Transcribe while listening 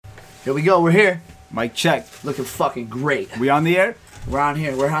Here we go. We're here. Mic check. Looking fucking great. We on the air? We're on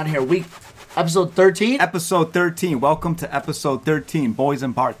here. Episode 13? Episode 13. Welcome to episode 13. Boys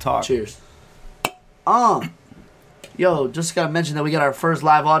and Bart Talk. Cheers. Yo, just gotta mention that we got our first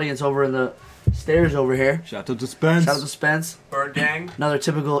live audience over in the stairs over here. Shout out to Spence. Shout out to Spence. Bird Gang. Another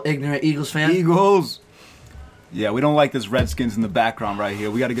typical ignorant Eagles fan. Eagles. Yeah, we don't like this Redskins in the background right here.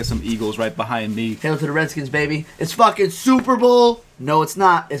 We got to get some Eagles right behind me. Hail to the Redskins, baby. It's fucking Super Bowl. No, it's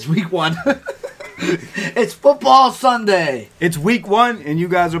not. It's week 1. It's football Sunday. It's week 1, and you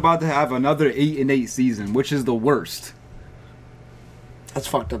guys are about to have another 8-8 season, which is the worst. That's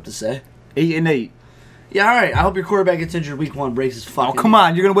fucked up to say. 8-8. Yeah, all right. I hope your quarterback gets injured week 1, breaks his fucking... Oh, come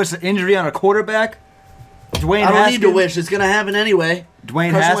on. You're going to wish an injury on a quarterback? Dwayne I don't Haskins? need to wish. It's going to happen anyway.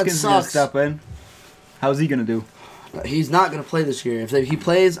 Dwayne Carson Haskins Wentz is going to sucks. step in. How's he going to do? He's not going to play this year. If he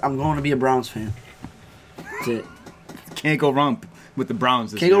plays, I'm going to be a Browns fan. That's it. Can't go wrong with the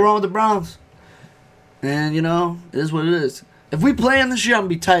Browns this Can't year. go wrong with the Browns. And, you know, it is what it is. If we play him this year, I'm going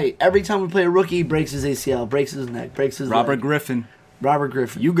to be tight. Every time we play a rookie, he breaks his ACL, breaks his neck, breaks his Robert leg. Griffin. Robert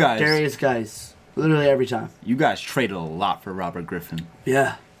Griffin. You guys. Darius Guys. Literally every time. You guys traded a lot for Robert Griffin.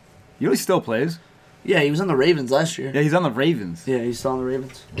 Yeah. You know he still plays? Yeah, he was on the Ravens last year. Yeah, he's on the Ravens. Yeah, he's still on the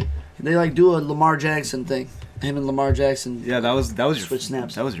Ravens. They, like, do a Lamar Jackson thing. Him and Lamar Jackson. Yeah, that was your Switch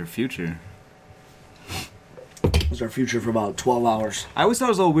snaps. That was your future. It was our future for about 12 hours. I always thought it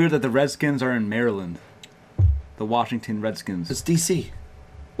was a little weird that the Redskins are in Maryland. The Washington Redskins. It's D.C.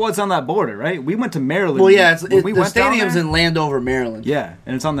 Well, it's on that border, right? We went to Maryland. Well, yeah, When we the went down stadium's there- in Landover, Maryland. Yeah,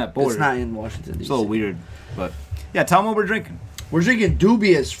 and it's on that border. It's not in Washington, D.C. It's a little weird, but yeah. Tell them what we're drinking. We're drinking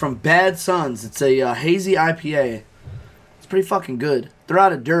Dubious from Bad Sons. It's a hazy IPA. It's pretty fucking good. They're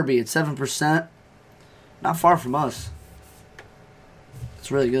out of Derby. It's 7%. Not far from us.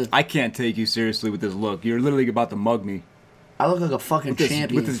 It's really good. I can't take you seriously with this look. You're literally about to mug me. I look like a fucking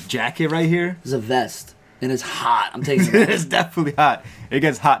champion. With this jacket right here. It's a vest. And it's hot. I'm taking it. It's definitely hot. It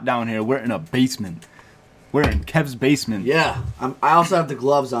gets hot down here. We're in a basement. We're in Kev's basement. Yeah. I also have the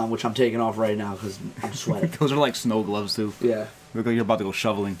gloves on, which I'm taking off right now because I'm sweating. Those are like snow gloves too. Yeah. Look like you're about to go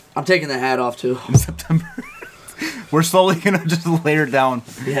shoveling I'm taking the hat off, too. in September. We're slowly gonna just layer down.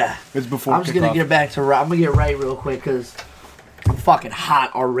 Yeah. It's before. I'm just going to get back to right. I'm going to get right real quick because I'm fucking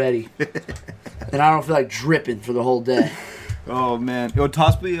hot already. And I don't feel like dripping for the whole day. Oh man, yo,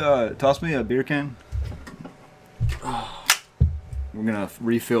 toss me a beer can. We're gonna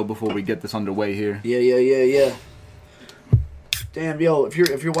refill before we get this underway here. Yeah. Damn, yo, if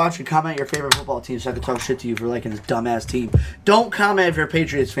you're watching, comment your favorite football team so I can talk shit to you for liking this dumbass team. Don't comment if you're a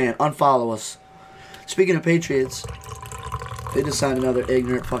Patriots fan. Unfollow us. Speaking of Patriots, they just signed another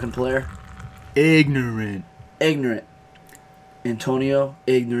ignorant fucking player. Ignorant. Antonio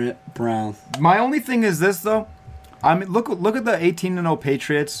Ignorant Brown. My only thing is this though. I mean, look at the 18-0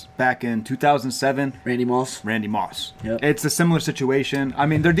 Patriots back in 2007. Randy Moss. Randy Moss. Yep. It's a similar situation. I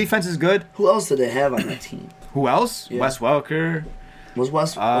mean, their defense is good. Who else did they have on that team? Who else? Yeah. Wes Welker. Was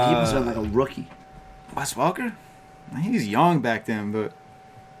Wes? He must have been like a rookie. Wes Welker? He was young back then, but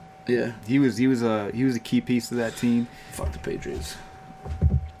Yeah. he was a key piece to that team. Fuck the Patriots.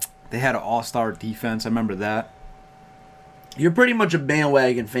 They had an all-star defense. I remember that. You're pretty much a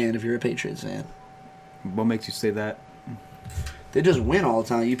bandwagon fan if you're a Patriots fan. What makes you say that? They just win all the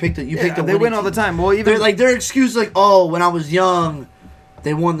time. You picked a They winning win all the team. time. Well, even They're like their excuse, like, oh, when I was young,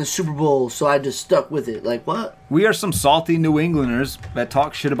 they won the Super Bowl, so I just stuck with it. Like, what? we are some salty New Englanders that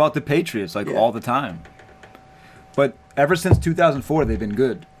talk shit about the Patriots Yeah. all the time. But ever since 2004, they've been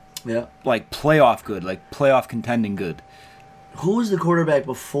good. Yeah. Like playoff contending good. Who was the quarterback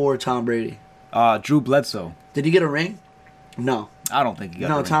before Tom Brady? Drew Bledsoe. Did he get a ring? No. I don't think he got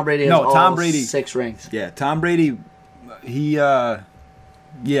No, the ring. Tom Brady has Tom all Brady. 6 rings. Yeah, Tom Brady. I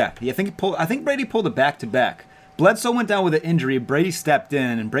think Brady pulled it back to back. Bledsoe went down with an injury. Brady stepped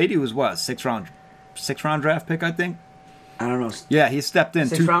in, and Brady was what, six round draft pick, I think. I don't know. Yeah, he stepped in.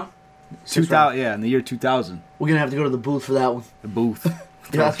 6th round? 2000. Yeah, in the year 2000. We're going to have to go to the booth for that one. The booth.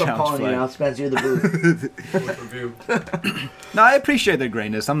 Yeah, that's what I'm Challenge calling you flag. now. Spence, you're the booth. Quick review. No, I appreciate their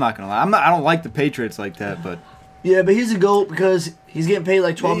greatness. I'm not gonna lie. I don't like the Patriots like that, but Yeah, but he's a GOAT because he's getting paid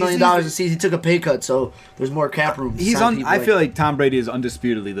like $12 million He's- a season. He took a pay cut, so there's more cap room. to he's sign on. people I feel like Tom Brady is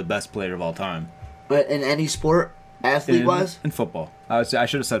undisputedly the best player of all time. But in any sport, athlete-wise? In football. I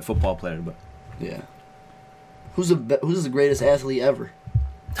should have said football player, but Yeah. Who's the greatest athlete ever?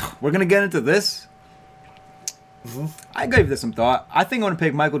 we're gonna get into this. Mm-hmm. I gave this some thought. I think I'm gonna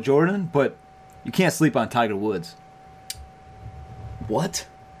pick Michael Jordan, but you can't sleep on Tiger Woods. What?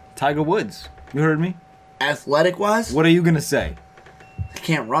 Tiger Woods. You heard me? Athletic-wise? What are you gonna say? He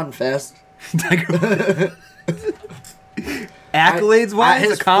can't run fast. Tiger Woods. Accolades wise,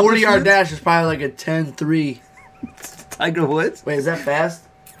 his 40-yard dash is probably like a 10-3. Tiger Woods? Wait, is that fast?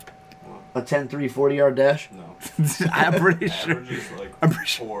 A 10-3 40-yard dash? No. I'm pretty sure. Average is like I'm pretty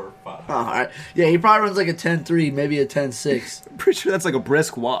sure. 4 or 5. Oh, all right. Yeah, he probably runs like a 10-3, maybe a 10-6. I'm pretty sure that's like a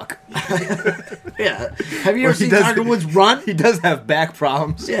brisk walk. Yeah. Have you ever Or he seen does- Tiger Woods run? He does have back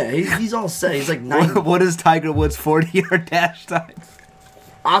problems. Yeah, he's all set. He's like 9. What is Tiger Woods' 40-yard dash time?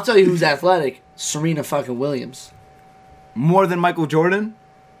 I'll tell you who's athletic. Serena fucking Williams. More than Michael Jordan?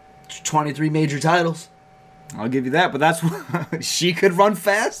 23 major titles. I'll give you that, but that's she could run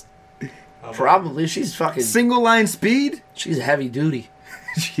fast. Probably. She's fucking... Single line speed. She's heavy duty.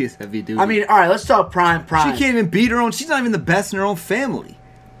 She is heavy duty. I mean, all right, let's talk prime. she can't even beat her own. She's not even the best in her own family.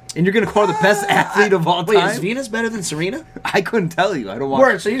 And you're gonna call her the best athlete of all Wait, time? is Venus better than Serena? I couldn't tell you. I don't want.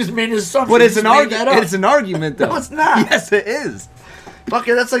 Word, so you just made an assumption. But You it's just an made argument. that up. It's an argument, though. No, it's not. Yes, it is. Fuck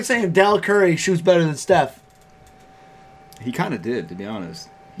it, that's like saying Dell Curry shoots better than Steph. He kind of did, to be honest.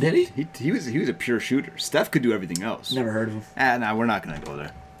 Did he? He was a pure shooter. Steph could do everything else. Never heard of him. Nah, we're not gonna go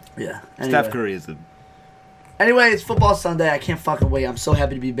there. Yeah. Steph Curry is the. Anyway, it's football Sunday. I can't fucking wait. I'm so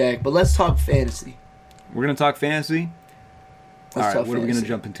happy to be back. But let's talk fantasy. We're gonna talk fantasy. Let's All right, talk what are we gonna fantasy.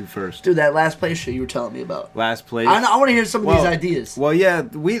 jump into first? Dude, that last place shit you were telling me about. Last place. I want to hear some of these ideas. Well, yeah,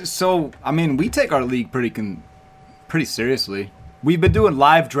 we take our league pretty seriously. We've been doing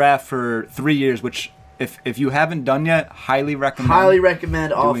live draft for 3 years, which if you haven't done yet, highly recommend. Highly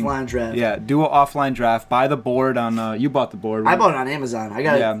recommend doing- offline draft. Yeah, do an offline draft. Buy the board on. You bought the board. I right? bought it on Amazon. I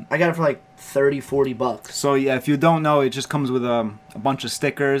got it for like $30-$40. So yeah, if you don't know, it just comes with a bunch of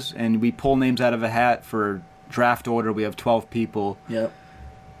stickers, and we pull names out of a hat for draft order. We have 12 people, Yep.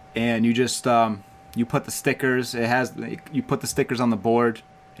 and you just you put the stickers. You put the stickers on the board,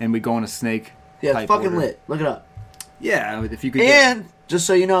 and we go in a snake. Yeah, type it's fucking order. lit. Look it up. Yeah, if you could. And just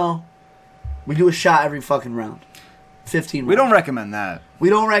so you know, we do a shot every fucking round. 15 rounds. We don't recommend that. We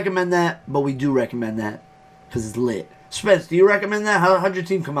don't recommend that, but we do recommend that because it's lit. Spence, do you recommend that? How'd your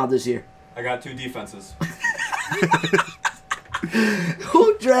team come out this year? I got 2 defenses.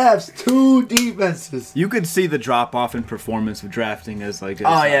 Who drafts 2 defenses? You could see the drop off in performance of drafting as like.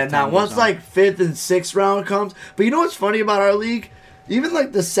 Oh yeah, now once like 5th and 6th round comes, but you know what's funny about our league? Even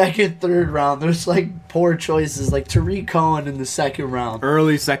like the 2nd, 3rd round, there's like poor choices, like Tariq Cohen in the 2nd round.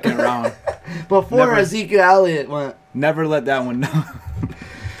 early second round. Before Never- Ezekiel Elliott went, Never let that one down.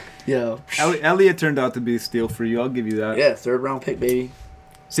 yo, Elliott turned out to be a steal for you. I'll give you that. yeah, 3rd round pick, baby.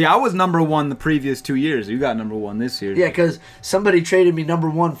 See, I was number 1 the previous 2 years. You got number 1 this year. Yeah, because somebody traded me number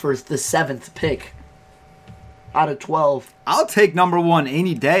 1 for the 7th pick out of 12. I'll take number 1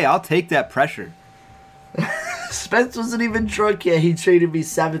 any day. I'll take that pressure. Spence wasn't even drunk yet. He traded me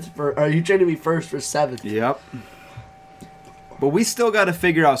 7th he traded me 1st for 7th. Yep. But we still got to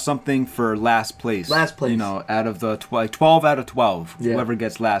figure out something for last place. Last place. You know, out of the 12 out of 12, Yeah. whoever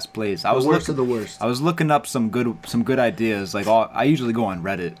gets last place. The worst of the worst. I was looking up some good ideas. Like I usually go on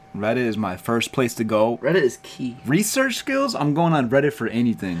Reddit. Reddit is my first place to go. Reddit is key. Research skills, I'm going on Reddit for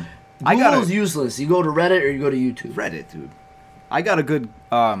anything. Google's useless. You go to Reddit or you go to YouTube. Reddit, dude. I got a good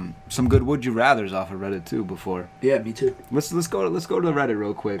some good would you rathers off of Reddit too before. Yeah, me too. Let's go to the Reddit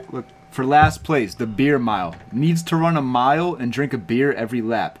real quick. Look, for last place, the beer mile. Needs to run a mile and drink a beer every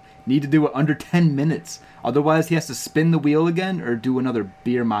lap. Need to do it under 10 minutes. Otherwise, he has to spin the wheel again or do another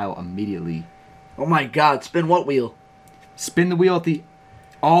beer mile immediately. Oh my god, spin what wheel? Spin the wheel at the...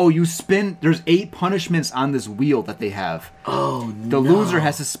 Oh, you spin... There's 8 punishments on this wheel that they have. Oh no. The loser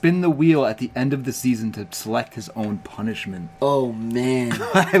has to spin the wheel at the end of the season to select his own punishment. Oh man.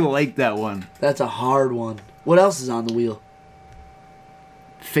 I like that one. That's a hard one. What else is on the wheel?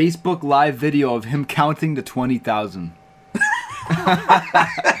 Facebook live video of him counting to 20,000.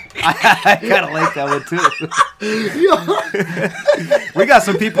 I kind of like that one too. We got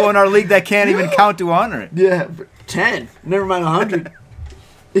some people in our league that can't even count to 100. Yeah, 10. Never mind 100.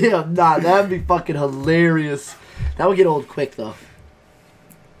 Yeah, nah, that'd be fucking hilarious. That would get old quick though.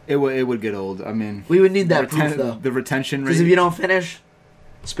 It would get old. I mean, We would need that proof though. the retention Because rate. if you don't finish,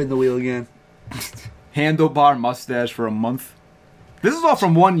 spin the wheel again. Handlebar mustache for a month. This is all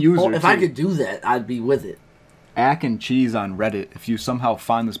from one user. Oh, if too. I could do that, I'd be with it. Ack and Cheese on Reddit. If you somehow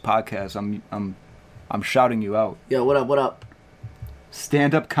find this podcast, I'm shouting you out. Yo, what up, what up?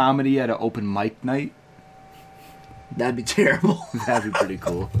 Stand-up comedy at an open mic night. That'd be terrible. That'd be pretty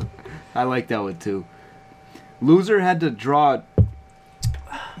cool. I like that one too. Loser had to draw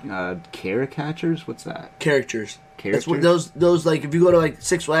caricatures. What's that? Characters. That's what Characters? those like if you go to like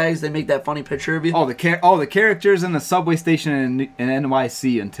Six Flags, they make that funny picture of you. Oh, the characters in the subway station in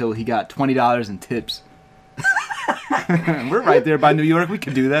NYC until he got $20 in tips. We're right there by New York. We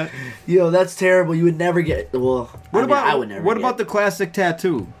could do that. Yo, that's terrible. You would never get. Well, I would never. What get. about the classic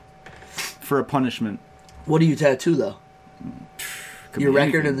tattoo for a punishment? What do you tattoo though? Could Your be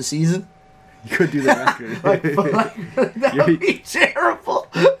record anything. in the season? You could do the record. That would be terrible.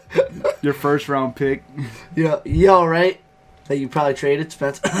 Your first round pick. Yo, right? That you probably traded,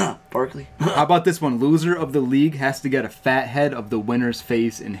 Spencer Barkley. How about this one? Loser of the league has to get a fat head of the winner's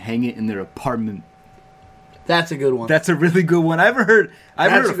face and hang it in their apartment. That's a good one. That's a really good one. I haven't heard a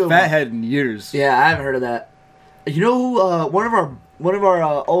a good fat one. head in years. Yeah, I haven't heard of that. You know who? One of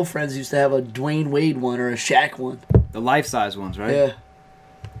our old friends used to have a Dwayne Wade one or a Shaq one. The life size ones, right? Yeah.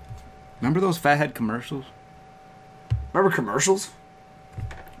 Remember those fat head commercials? Remember commercials?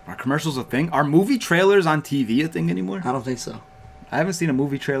 Are commercials a thing? Are movie trailers on TV a thing anymore? I don't think so. I haven't seen a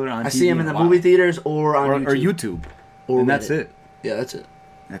movie trailer on TV. I see them in the a while. movie theaters or on or YouTube. YouTube. Or And that's Reddit. it. Yeah, that's it.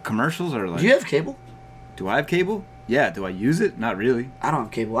 Commercials are like. Do you have cable? Do I have cable? Yeah. Do I use it? Not really. I don't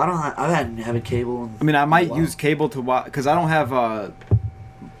have cable. I hadn't had cable. I mean, I might Wow. use cable to watch because I don't have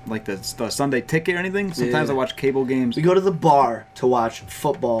like the Sunday ticket or anything. Sometimes Yeah. I watch cable games. We go to the bar to watch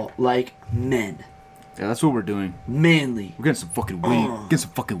football like men. Yeah, that's what we're doing. Manly. We're getting some fucking wings. Get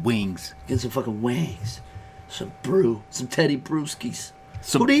some fucking wings. Get some fucking wings. Some some Teddy Brewskis.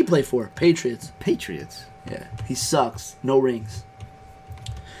 Some Who did he play for? Patriots. Patriots. Yeah. He sucks. No rings.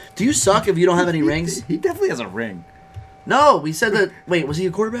 Do you suck if you don't have any rings? He definitely has a ring. No, we said that. Wait, was he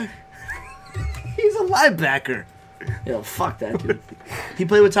a quarterback? He's a linebacker. Yo, fuck that dude. He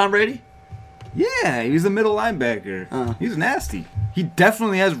played with Tom Brady? Yeah, he was a middle linebacker. He was nasty. He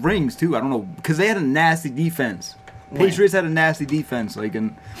definitely has rings too. I don't know because they had a nasty defense. When? Patriots had a nasty defense, like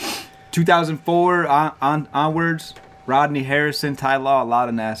in 2004 onwards. Rodney Harrison, Ty Law, a lot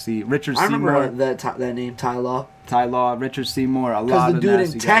of nasty. Richard I Seymour, remember that name, Ty Law. Ty Law, Richard Seymour, a 'Cause lot the of dude in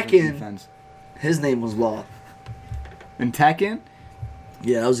nasty guys on Tekken- defense. His name was Law. In Tekken?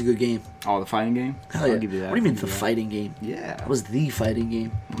 Yeah, that was a good game. Oh, the fighting game? Hell yeah. I'll give you that. What do you mean I'll the give you that. fighting game? Yeah. That was the fighting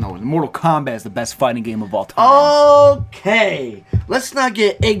game. No, Mortal Kombat is the best fighting game of all time. Oh, Okay, let's not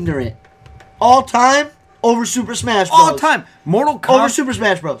get ignorant. All time over Super Smash Bros. All time. Mortal Kombat. Over Super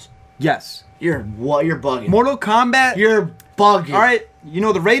Smash Bros. Yes. You're bugging. Mortal Kombat. You're bugging. All right. You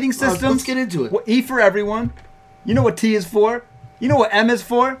know the rating system. Let's get into it. What E for everyone. You know what T is for. You know what M is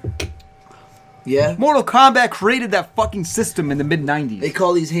for. Yeah. Mortal Kombat created that fucking system in the mid '90s. They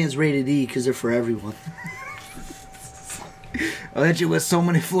call these hands rated E because they're for everyone. I'll hit you with so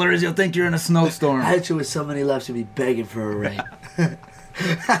many flurries you'll think you're in a snowstorm. I hit you with so many lefts you'll be begging for a rain.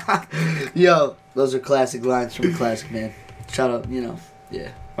 Yo, those are classic lines from a classic man. Shout out, yeah.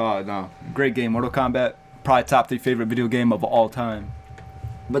 Oh no, great game. Mortal Kombat, probably top 3 favorite video game of all time.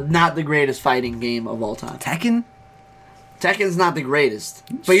 But not the greatest fighting game of all time. Tekken? Tekken's not the greatest.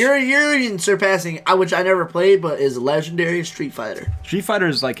 But you're in surpassing, which I never played, but is legendary Street Fighter. Street Fighter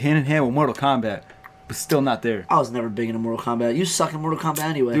is like hand in hand with Mortal Kombat, but still not there. I was never big into Mortal Kombat. You suck in Mortal Kombat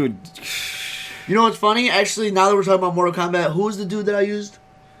anyway. Dude, You know what's funny? Actually, now that we're talking about Mortal Kombat, who was the dude that I used?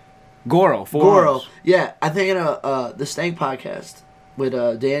 Goro. Goro. Yeah, I think in the Stank podcast with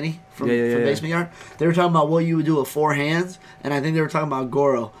Danny from Basement Yard, they were talking about what you would do with 4 hands, and I think they were talking about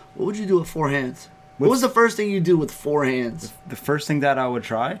Goro. What would you do with 4 hands? What was the first thing you do with 4 hands? The first thing that I would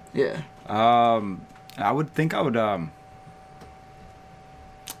try? Yeah. I would draw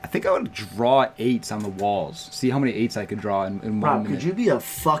 8s on the walls. See how many 8s I could draw in 1 Rob, minute. could you be a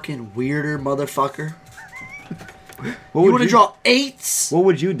fucking weirder motherfucker? What You would want to draw 8s? What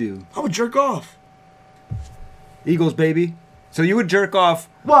would you do? I would jerk off. Eagles, baby. So you would jerk off.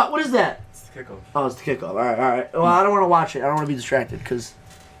 What? What is that? It's the kickoff. Oh, it's the kickoff. All right. Well, I don't want to watch it. I don't want to be distracted because.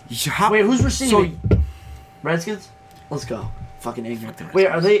 Wait, Wait, who's receiving? Redskins? Let's go. Fucking ignorant. Fuck the Wait,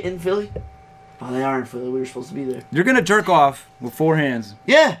 Redskins. are they in Philly? Oh, they are in Philly. We were supposed to be there. You're gonna jerk off with 4 hands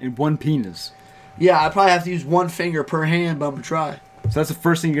Yeah. and 1 penis. Yeah, I probably have to use 1 finger per hand, but I'm going to try. So that's the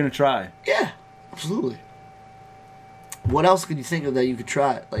first thing you're gonna try. Yeah, absolutely. What else could you think of that you could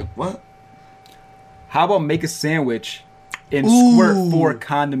try? Like, what? How about make a sandwich and Ooh. squirt 4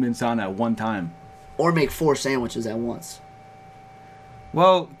 condiments on at one time? Or make 4 sandwiches at once.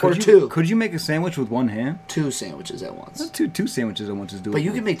 Well, Or 2. Could you make a sandwich with 1 hand? 2 sandwiches at once. Two sandwiches at once is doable. But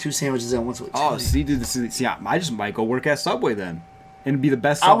you can make 2 sandwiches at once with 2. Oh, see, dude, I just might go work at Subway then, and be the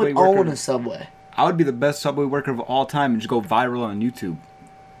best I Subway would worker. own a Subway. I would be the best Subway worker of all time and just go viral on YouTube.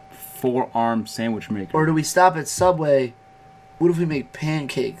 4-arm sandwich maker. Or do we stop at Subway? What if we make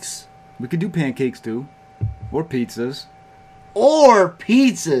pancakes? We could do pancakes too, or pizzas. Or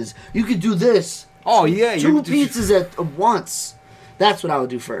pizzas. You could do this. Oh yeah, 2 pizzas at once. That's what I would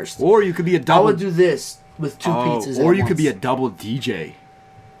do first. Or you could be a I double. would do this with 2 pizzas at Or you once. could be a double DJ.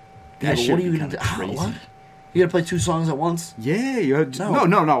 Yeah, but shit what are would you be going to do? kinda crazy. What? You gotta play 2 songs at once? Yeah, No.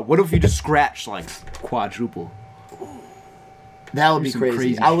 no. What if you just scratch like quadruple? That would be some crazy.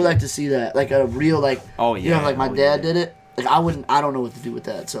 crazy I would shit. like to see that. Like a real, like, Oh, you know, yeah. like my Oh, dad yeah. did it. Like, I don't know what to do with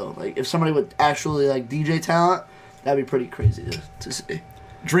that. So, like, if somebody would actually, like, DJ talent, that'd be pretty crazy to see.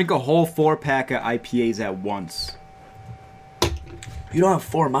 Drink a whole 4-pack of IPAs at once. You don't have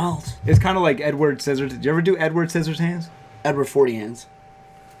 4 mouths. It's kind of like Edward Scissorhands. Did you ever do Edward Scissorhands? Edward 40 hands.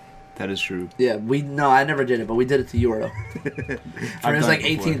 That is true. Yeah, no, I never did it, but we did it to Euro. For I've his, done like,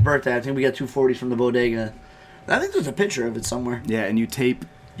 it before. 18th birthday. I think we got 2 40s from the bodega. I think there's a picture of it somewhere. Yeah, and you tape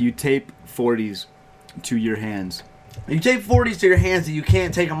 40s to your hands. You take 40s to your hands and you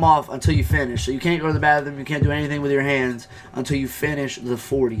can't take them off until you finish. So you can't go to the bathroom, you can't do anything with your hands until you finish the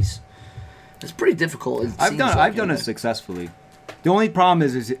 40s. It's pretty difficult. I've done it successfully. The only problem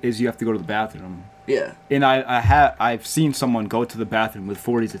is you have to go to the bathroom. Yeah. And I've seen someone go to the bathroom with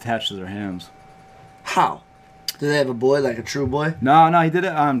 40s attached to their hands. How? Do they have a boy, like a true boy? No, he did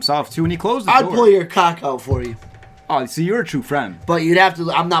it himself too, and he closed the I'd door. pull your cock out for you. Oh, see, you're a true friend. But you'd have to,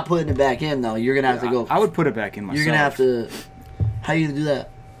 I'm not putting it back in, though. You're going to have to go. I would put it back in myself. You're going to have to. How you going to do that?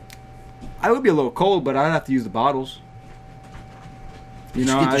 I would be a little cold, but I'd have to use the bottles. You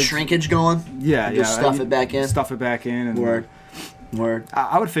know, Get the shrinkage going? Yeah, And yeah. just stuff it back in? Stuff it back in. And Word.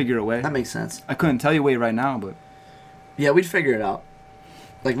 I would figure a way. That makes sense. I couldn't tell you a way right now, but Yeah, we'd figure it out.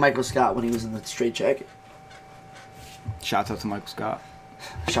 Like Michael Scott when he was in the straight jacket. shouts out to Michael Scott.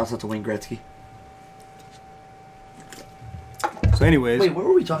 Shouts out to Wayne Gretzky. So, anyways, Wait, what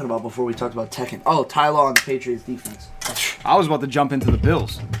were we talking about before we talked about Tekken? Oh, Tyler on the Patriots defense. I was about to jump into the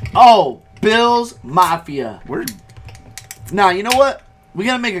Bills. Oh, Bills Mafia. We're Now, you know what? We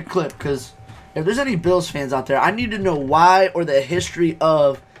gotta make a clip because if there's any Bills fans out there, I need to know why or the history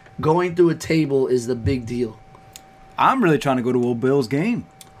of going through a table is the big deal. I'm really trying to go to a Bills game.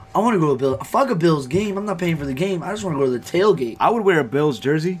 I want to go to a Bill. Fuck a Bills game. I'm not paying for the game. I just want to go to the tailgate. I would wear a Bills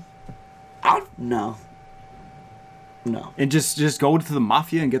jersey No. and just go to the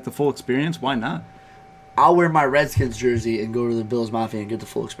Mafia and get the full experience. Why not? I'll wear my Redskins jersey and go to the Bills Mafia and get the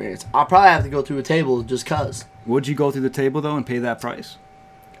full experience. I'll probably have to go through a table just cause. Would you go through the table though and pay that price?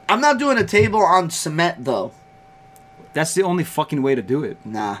 I'm not doing a table on cement though. That's the only fucking way to do it.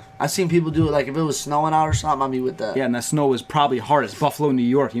 Nah. I've seen people do it like if it was snowing out or something, I'd be with that. Yeah, and that snow is probably hard. It's Buffalo, New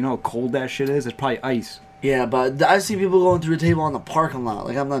York. You know how cold that shit is? It's probably ice. Yeah, but I see people going through a table on the parking lot.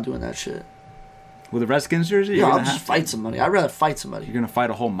 Like, I'm not doing that shit. With a Redskins jersey? Yeah, you're I'll gonna just have fight to. somebody. I'd rather fight somebody. You're gonna fight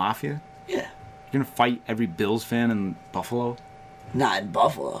a whole Mafia? Yeah. You're gonna fight every Bills fan in Buffalo? Not in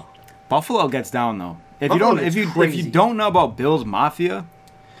Buffalo. Buffalo gets down though. If Buffalo you gets don't if crazy. you don't know about Bills Mafia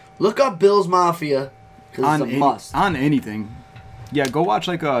Look up Bills Mafia, because it's a must. on anything, yeah, go watch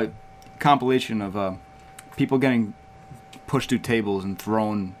like a compilation of people getting pushed through tables and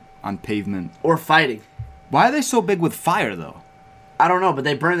thrown on pavement. Or fighting. Why are they so big with fire though? I don't know, but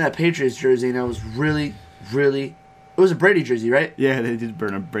they burned that Patriots jersey, and it was really, really... It was a Brady jersey, right? Yeah, they did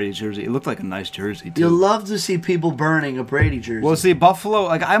burn a Brady jersey. It looked like a nice jersey too. You love to see people burning a Brady jersey. Well, see, Buffalo,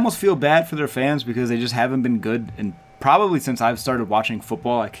 like I almost feel bad for their fans because they just haven't been good, and probably since I've started watching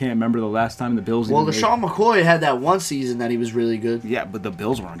football, I can't remember the last time the Bills. Well, even made- LaShawn McCoy had that one season that he was really good. Yeah, but the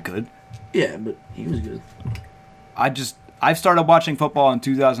Bills weren't good. Yeah, but he was good. I've started watching football in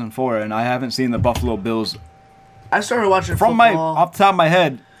 2004, and I haven't seen the Buffalo Bills I started watching from football. off the top of my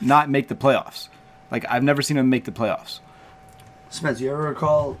head not make the playoffs. Like I've never seen them make the playoffs. Spence, you ever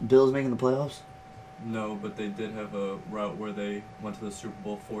recall Bills making the playoffs? No, but they did have a route where they went to the Super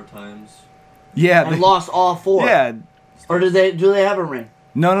Bowl 4 times. Yeah, And lost all 4. Yeah, Or do they have a ring?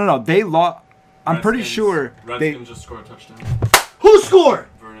 no. They lost. I'm pretty Redskins- sure Redskins just scored a touchdown. Who scored?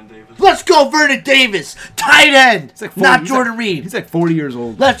 Vernon Davis. Let's go, Vernon Davis. Tight end. It's like Not he's Jordan like- Reed. He's like 40 years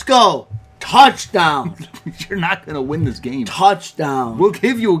old. Let's go. Touchdown. You're not gonna win this game. Touchdown. We'll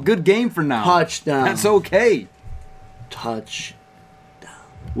give you a good game for now. Touchdown. That's okay. Touch.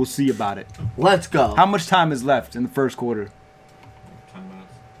 We'll see about it. Let's go. How much time is left in the first quarter? 10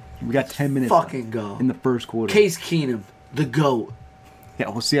 minutes. We got 10 minutes Fucking left go. in the first quarter. Case Keenum, the GOAT. Yeah,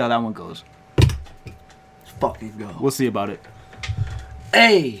 we'll see how that one goes. Let's fucking go. We'll see about it.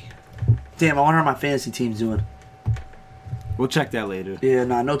 Hey. Damn, I wonder how my fantasy team's doing. We'll check that later. Yeah,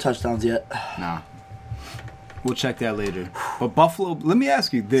 nah, no touchdowns yet. Nah. We'll check that later. But Buffalo, let me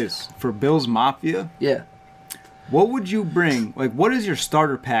ask you this. For Bills Mafia, Yeah. what would you bring? Like, what is your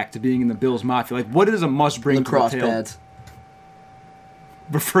starter pack to being in the Bills Mafia? Like, what is a must bring Lacrosse to the tail? pads.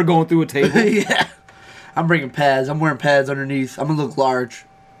 For going through a table? Yeah. I'm bringing pads. I'm wearing pads underneath. I'm going to look large.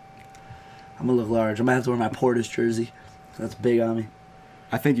 I'm going to look large. I'm going to have to wear my Portis jersey. That's big on me.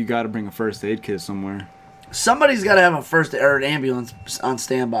 I think you got to bring a first aid kit somewhere. Somebody's got to have a first or an ambulance on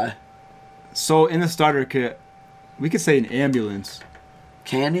standby. So in the starter kit, we could say an ambulance.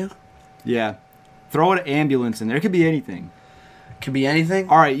 Can you? Yeah. Throw an ambulance in there. It could be anything. Could be anything.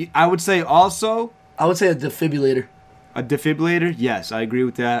 All right. I would say also I would say a defibrillator. a defibrillator. Yes, I agree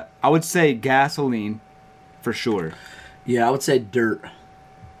with that. I would say gasoline for sure. Yeah, I would say dirt.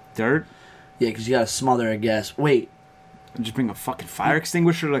 Dirt. Yeah, because you gotta smother a gas. Wait. Just bring a fucking fire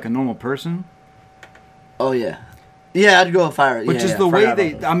extinguisher like a normal person. Oh yeah. Yeah, I'd go with fire. But yeah, just yeah, the way forgot they,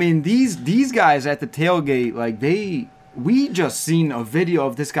 about those. I mean, these guys at the tailgate, like we just seen a video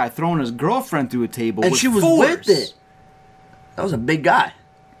of this guy throwing his girlfriend through a table, And with she was force. with it. That was a big guy.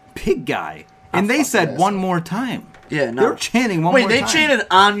 Pig guy, and they fuck said that. one more time. Yeah, no. They were chanting one Wait, more they time. chanted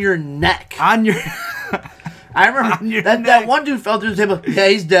on your neck. on your. I on remember your that neck. one dude fell through the table. Yeah,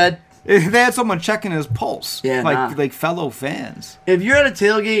 he's dead. They had someone checking his pulse. Yeah, like fellow fans. If you're at a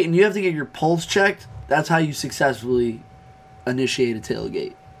tailgate and you have to get your pulse checked, that's how you successfully initiate a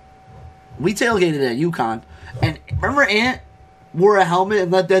tailgate. We tailgated at UConn, and remember Ant wore a helmet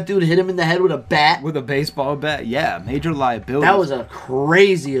and let that dude hit him in the head with a bat? With a baseball bat, yeah, major liability. That was a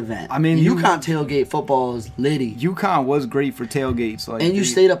crazy event. I mean, the you- UConn tailgate football is litty. UConn was great for tailgates. Like, And you they-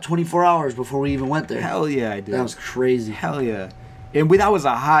 stayed up 24 hours before we even went there. Hell yeah, I did. That was crazy. Hell yeah. And that was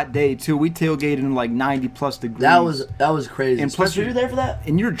a hot day too. We tailgated in like 90 plus degrees. That was crazy. And plus Spencer, you there for that?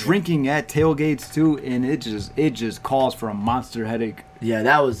 And you're drinking at tailgates too, and it just calls for a monster headache. Yeah,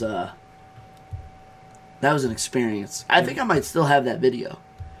 that was an experience. I think I might still have that video.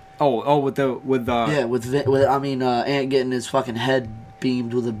 With Yeah, with Ant getting his fucking head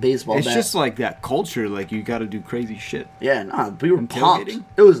beamed with a baseball it's bat. just like that culture. Like you got to do crazy shit. Yeah, nah, we were And pumped. tailgating?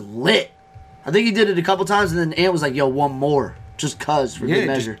 It was lit. I think he did it a couple times, and then Ant was like, "Yo, one more, just cause for good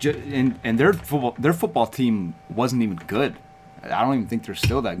measure." And their football team wasn't even good. I don't even think they're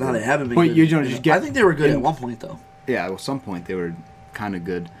still that good. No, they haven't been. But good. you know, just get. I think they were good and- at one point though. Yeah, at some point they were kind of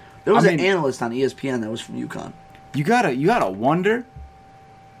good. There was I an mean, analyst on ESPN that was from UConn. You gotta wonder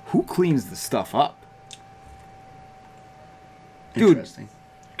who cleans the stuff up. Dude. Interesting.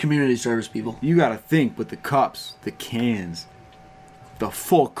 Community service people. You gotta think with the cups, the cans, the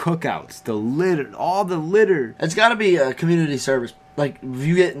full cookouts, the litter, all the litter. It's got to be a community service. Like, if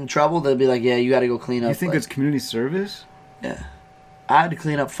you get in trouble, they'll be like, "Yeah, you got to go clean up." You think like, it's community service? Yeah. I had to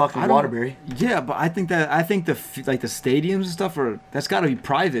clean up fucking I don't- Waterbury. Yeah, but I think the stadiums and stuff that's got to be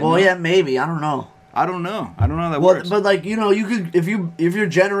private. Well, no? yeah, maybe. I don't know. I don't know how that Well, works. but like, you know, you could if you're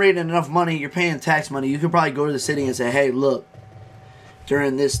generating enough money, you're paying tax money. You could probably go to the city and say, "Hey, look,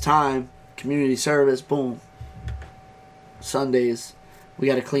 during this time, community service, boom. Sundays, we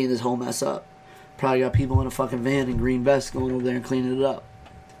got to clean this whole mess up." Probably got people in a fucking van in green vests going over there and cleaning it up.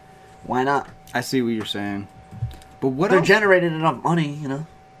 Why not? I see what you're saying. But what They're else? generating enough money, you know.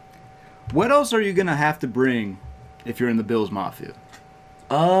 What else are you gonna have to bring if you're in the Bills Mafia?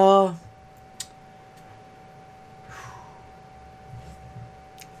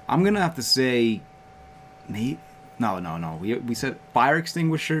 I'm gonna have to say, Nate. No. We said fire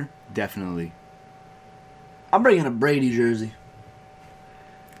extinguisher, definitely, I'm bringing a Brady jersey.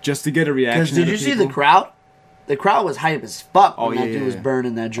 just to get a reaction. Because did you see the crowd? The crowd was hype as fuck when that dude was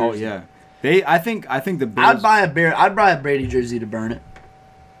burning that Oh jersey. yeah, I think the Bills. I'd buy a Brady jersey to burn it.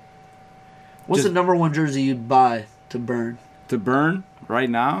 What's Just- the number one jersey you'd buy to burn? to burn right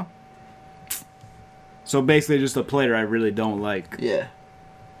now. So basically, just a player I really don't like. Yeah.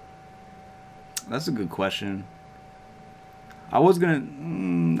 That's a good question.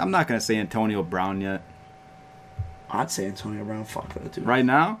 I'm not gonna say Antonio Brown yet. I'd say Antonio Brown. Fuck that dude. Right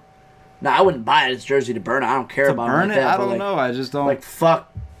now, No, I wouldn't buy his jersey to burn it. I don't care to about burn him it, like that, I but don't like, know. I just don't. Like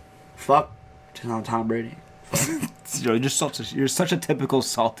fuck Tom Brady. You're such a typical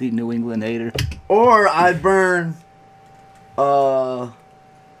salty New England hater. Or I'd burn. I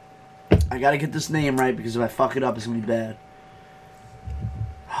gotta get this name right because if I fuck it up, it's gonna be bad.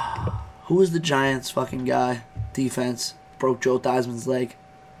 Who was the Giants fucking guy? Defense broke Joe Theismann's leg.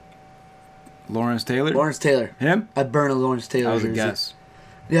 Lawrence Taylor. Lawrence Taylor. Him? I'd burn a Lawrence Taylor That was a jersey. guess.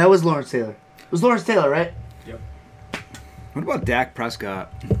 Yeah, it was Lawrence Taylor. It was Lawrence Taylor, right? Yep. What about Dak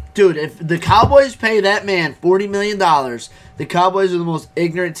Prescott? Dude, if the Cowboys pay that man $40 million, the Cowboys are the most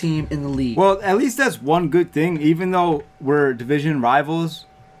ignorant team in the league. Well, at least that's one good thing. Even though we're division rivals,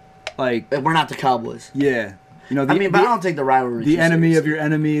 like We're not the Cowboys. yeah, you know. But I don't take the rivalry. the too enemy of seriously. your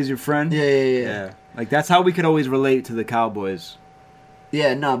enemy is your friend. Yeah. Like that's how we could always relate to the Cowboys.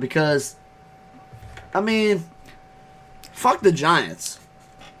 Yeah, no, because I mean, fuck the Giants.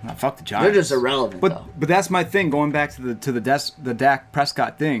 Nah, fuck the Giants. They're just irrelevant, though. But that's my thing. Going back to the Dak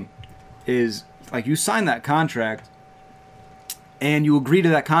Prescott thing, is like you sign that contract, and you agree to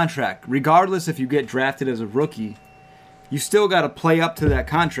that contract, regardless if you get drafted as a rookie. you still got to play up to that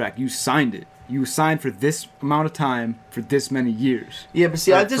contract. You signed it. You signed for this amount of time for this many years. Yeah, but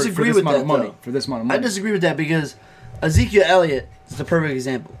see, I disagree this with amount that, of money. though. For this amount of I money. disagree with that because Ezekiel Elliott is the perfect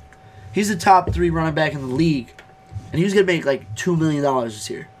example. He's the top 3 running back in the league, and he was gonna make like $2 million this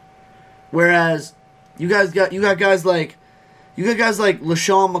year. Whereas you got guys like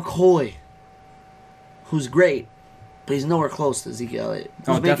LaShawn McCoy, who's great, but he's nowhere close to Ezekiel Elliott.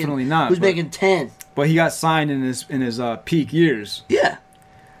 Oh, definitely not, Who's but- making 10? But he got signed in his peak years. Yeah.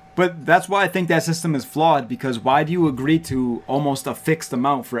 But that's why I think that system is flawed, because why do you agree to almost a fixed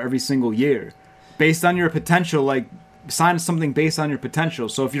amount for every single year? Based on your potential, like, sign something based on your potential.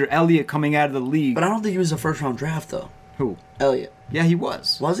 So if you're Elliott coming out of the league... But I don't think he was a first-round draft, though. Who? Elliott. Yeah, he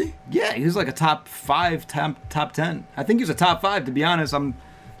was. Was he? Yeah, he was like a top 5, top 10. I think he was a top 5, to be honest. I'll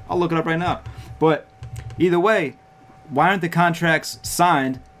look it up right now. But either way, why aren't the contracts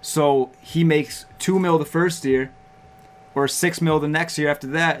signed so he makes $2 million the first year, or $6 million the next year after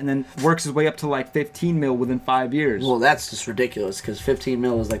that, and then works his way up to like $15 million within 5 years? Well, that's just ridiculous because $15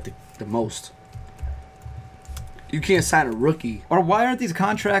 million is like the most. You can't sign a rookie Or why aren't these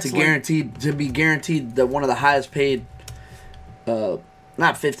contracts to be guaranteed that one of the highest paid.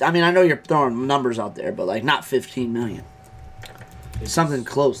 Not 50. I mean, I know you're throwing numbers out there, but like not 15 million. Something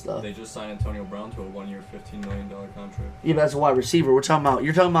close though. They just signed Antonio Brown to a 1-year, $15 million contract. Yeah, but that's a wide receiver. You're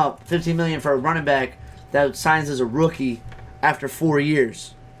talking about 15 million for a running back that signs as a rookie after 4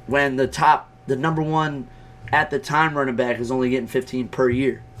 years, when the number one at the time running back is only getting 15 per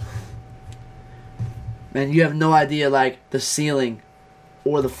year. And you have no idea like the ceiling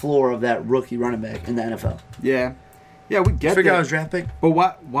or the floor of that rookie running back in the NFL. Yeah. Yeah, we get Figure out that. his draft pick. But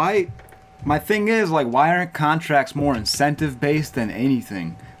why? My thing is, like, why aren't contracts more incentive based than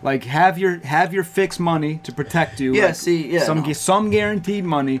anything? Like, have your fixed money to protect you. Yeah, like, some guaranteed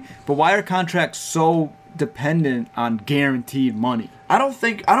money. But why are contracts so dependent on guaranteed money? I don't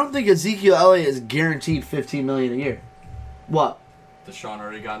think Ezekiel Elliott is guaranteed $15 million a year. What? Deshaun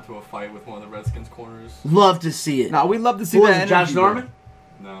already got into a fight with one of the Redskins corners. Love to see it. No, we'd love to see Who was that it, Josh energy, Norman?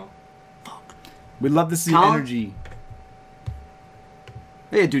 No. We'd love to see Colin? energy.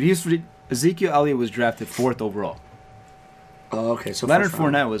 Yeah, dude, Ezekiel Elliott was drafted 4th overall. Oh, okay. So Leonard first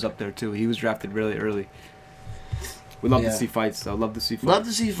round. Fournette was up there too. He was drafted really early. We love to Yeah. see fights though. Love to see fights. Love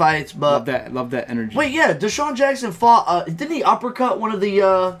to see fights, but Love that energy. wait, yeah, Deshaun Jackson fought. Didn't he uppercut one of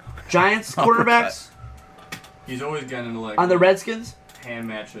the Giants quarterbacks He's always getting into like on the Redskins? hand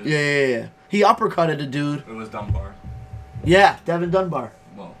matches. Yeah. He uppercutted a dude. It was Dunbar. Yeah, Devin Dunbar.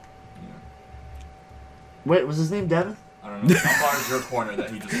 Well, yeah. Wait, was his name Devin? I don't know. Dunbar's your corner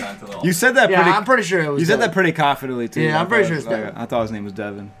that he just got into the. You said that Yeah, pretty. I'm pretty sure it was. You said Devin. that pretty confidently too. Yeah, I'm I pretty thought sure it it's was- Devin. I thought his name was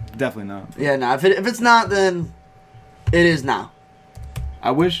Devin. Definitely not. Yeah, no. If it's not, then it is now.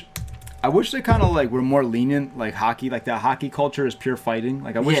 I wish they kind of like were more lenient, like hockey. Like that hockey culture is pure fighting.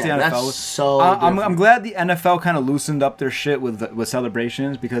 Like I wish Yeah, the NFL. that's was, so I'm different. glad the NFL kind of loosened up their shit with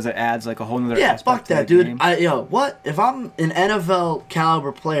celebrations, because it adds like a whole nother. Yeah, aspect fuck to that, the dude. game. What if I'm an NFL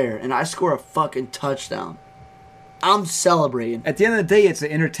caliber player and I score a fucking touchdown? I'm celebrating. At the end of the day, it's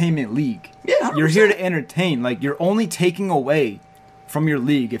an entertainment league. Yeah, You're here 100%. to entertain. Like, you're only taking away from your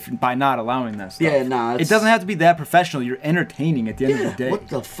league by not allowing that stuff. Yeah, nah, It it's- doesn't have to be that professional. You're entertaining at the end of the day. What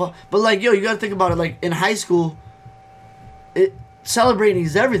the fuck? But like, you gotta think about it. Like in high school, celebrating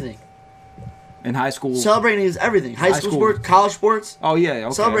is everything. In high school. Celebrating is everything. High school sports, college sports. Oh, yeah.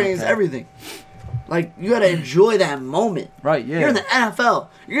 Okay, Celebrating is okay. everything. Like you gotta enjoy that moment. Right, yeah. You're in the NFL.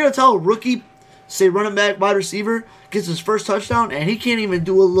 You're gonna tell a rookie, say running back, wide receiver, gets his first touchdown, and he can't even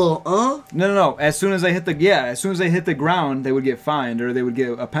do a little No. As soon as they hit the ground, they would get fined or they would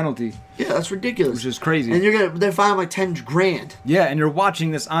get a penalty, Yeah, that's ridiculous. which is crazy. And they fine him like 10 grand. Yeah, and you're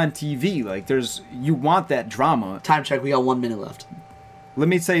watching this on TV. Like, you want that drama. Time check. We got 1 minute left. Let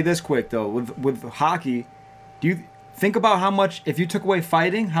me say this quick though. With hockey, do you think about how much, if you took away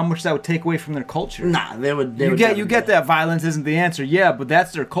fighting, how much that would take away from their culture? Nah, they would. You get that violence isn't the answer, yeah, but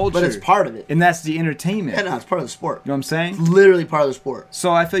that's their culture. But it's part of it. and that's the entertainment. Yeah, no, it's part of the sport. You know what I'm saying? Literally part of the sport.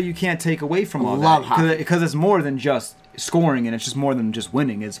 So I feel you can't take away from all Love that hockey. because it's more than just scoring, and it's just more than just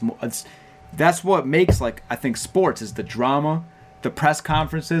winning. That's what makes, like, I think sports is the drama, the press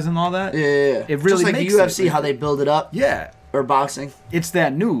conferences, and all that. Yeah. It really Just like makes the UFC, it. how they build it up, Yeah. or boxing. It's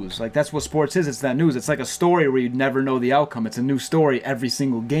that news. Like, that's what sports is. It's that news. It's like a story where you'd never know the outcome. It's a new story every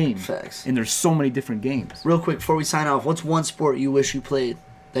single game. Facts. And there's so many different games. Real quick before we sign off, what's one sport you wish you played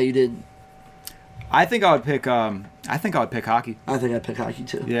that you didn't? I think I would pick. I think I would pick hockey. I think I'd pick hockey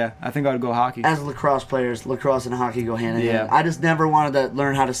too. Yeah, I think I would go hockey. As lacrosse players, lacrosse and hockey go hand in Yeah. hand. I just never wanted to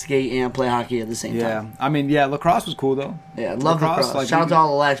learn how to skate and play hockey at the same Yeah, time. I mean, yeah, lacrosse was cool though. Yeah, love lacrosse. like, Shout out to all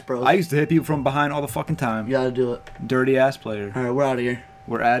the Lax bros. I used to hit people from behind all the fucking time. You gotta do it. Dirty ass player. All right, we're out of here.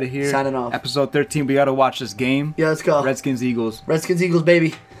 We're out of here. Signing off. Episode 13. We got to watch this game. Yeah, let's go. Redskins Eagles. Redskins Eagles,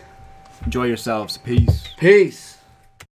 baby. Enjoy yourselves. Peace. Peace.